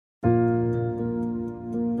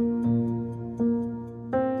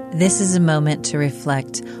This is a moment to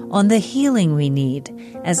reflect on the healing we need,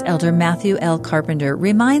 as Elder Matthew L. Carpenter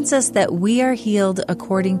reminds us that we are healed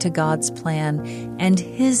according to God's plan and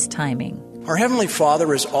His timing. Our Heavenly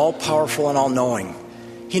Father is all-powerful and all-knowing.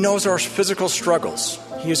 He knows our physical struggles.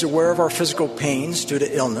 He is aware of our physical pains due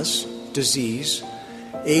to illness, disease,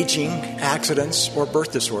 aging, accidents, or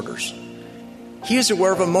birth disorders. He is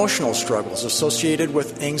aware of emotional struggles associated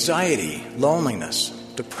with anxiety, loneliness,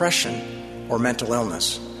 depression, or mental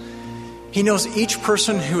illness. He knows each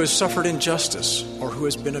person who has suffered injustice or who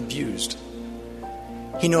has been abused.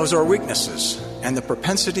 He knows our weaknesses and the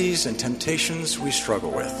propensities and temptations we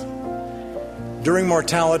struggle with. During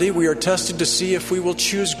mortality, we are tested to see if we will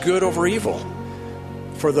choose good over evil.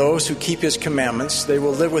 For those who keep His commandments, they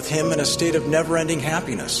will live with Him in a state of never-ending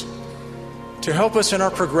happiness. To help us in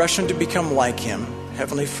our progression to become like Him,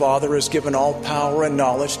 Heavenly Father has given all power and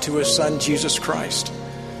knowledge to His Son, Jesus Christ.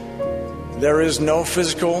 There is no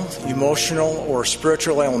physical, emotional, or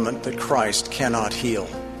spiritual ailment that Christ cannot heal.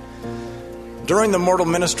 During the mortal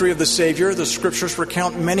ministry of the Savior, the Scriptures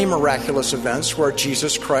recount many miraculous events where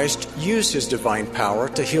Jesus Christ used His divine power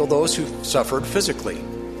to heal those who suffered physically.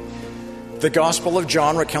 The Gospel of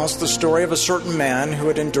John recounts the story of a certain man who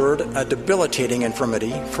had endured a debilitating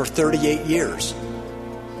infirmity for 38 years.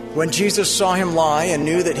 When Jesus saw him lie and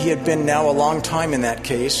knew that he had been now a long time in that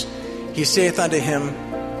case, He saith unto him,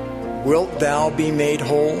 Wilt thou be made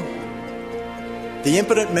whole? The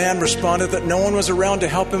impotent man responded that no one was around to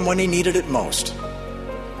help him when he needed it most.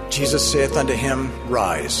 Jesus saith unto him,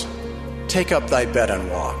 Rise, take up thy bed and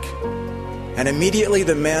walk. And immediately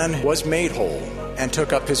the man was made whole and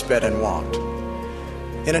took up his bed and walked.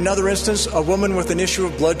 In another instance, a woman with an issue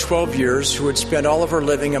of blood 12 years, who had spent all of her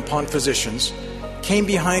living upon physicians, came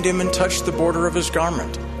behind him and touched the border of his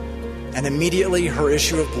garment. And immediately her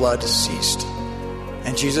issue of blood ceased.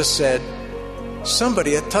 And Jesus said,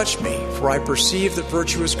 Somebody hath touched me, for I perceive that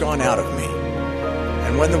virtue is gone out of me.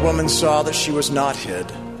 And when the woman saw that she was not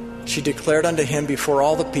hid, she declared unto him before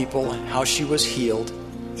all the people how she was healed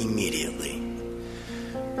immediately.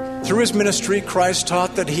 Through His ministry, Christ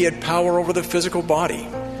taught that He had power over the physical body.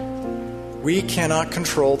 We cannot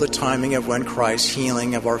control the timing of when Christ's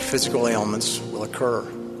healing of our physical ailments will occur.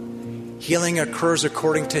 Healing occurs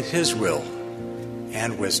according to His will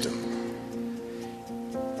and wisdom.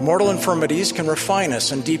 Mortal infirmities can refine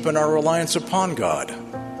us and deepen our reliance upon God.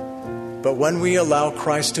 But when we allow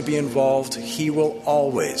Christ to be involved, He will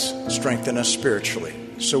always strengthen us spiritually,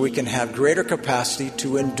 so we can have greater capacity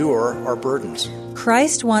to endure our burdens.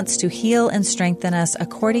 Christ wants to heal and strengthen us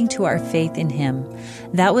according to our faith in Him.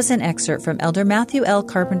 That was an excerpt from Elder Matthew L.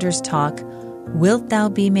 Carpenter's talk, Wilt Thou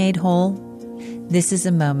Be Made Whole? This is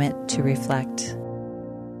a moment to reflect.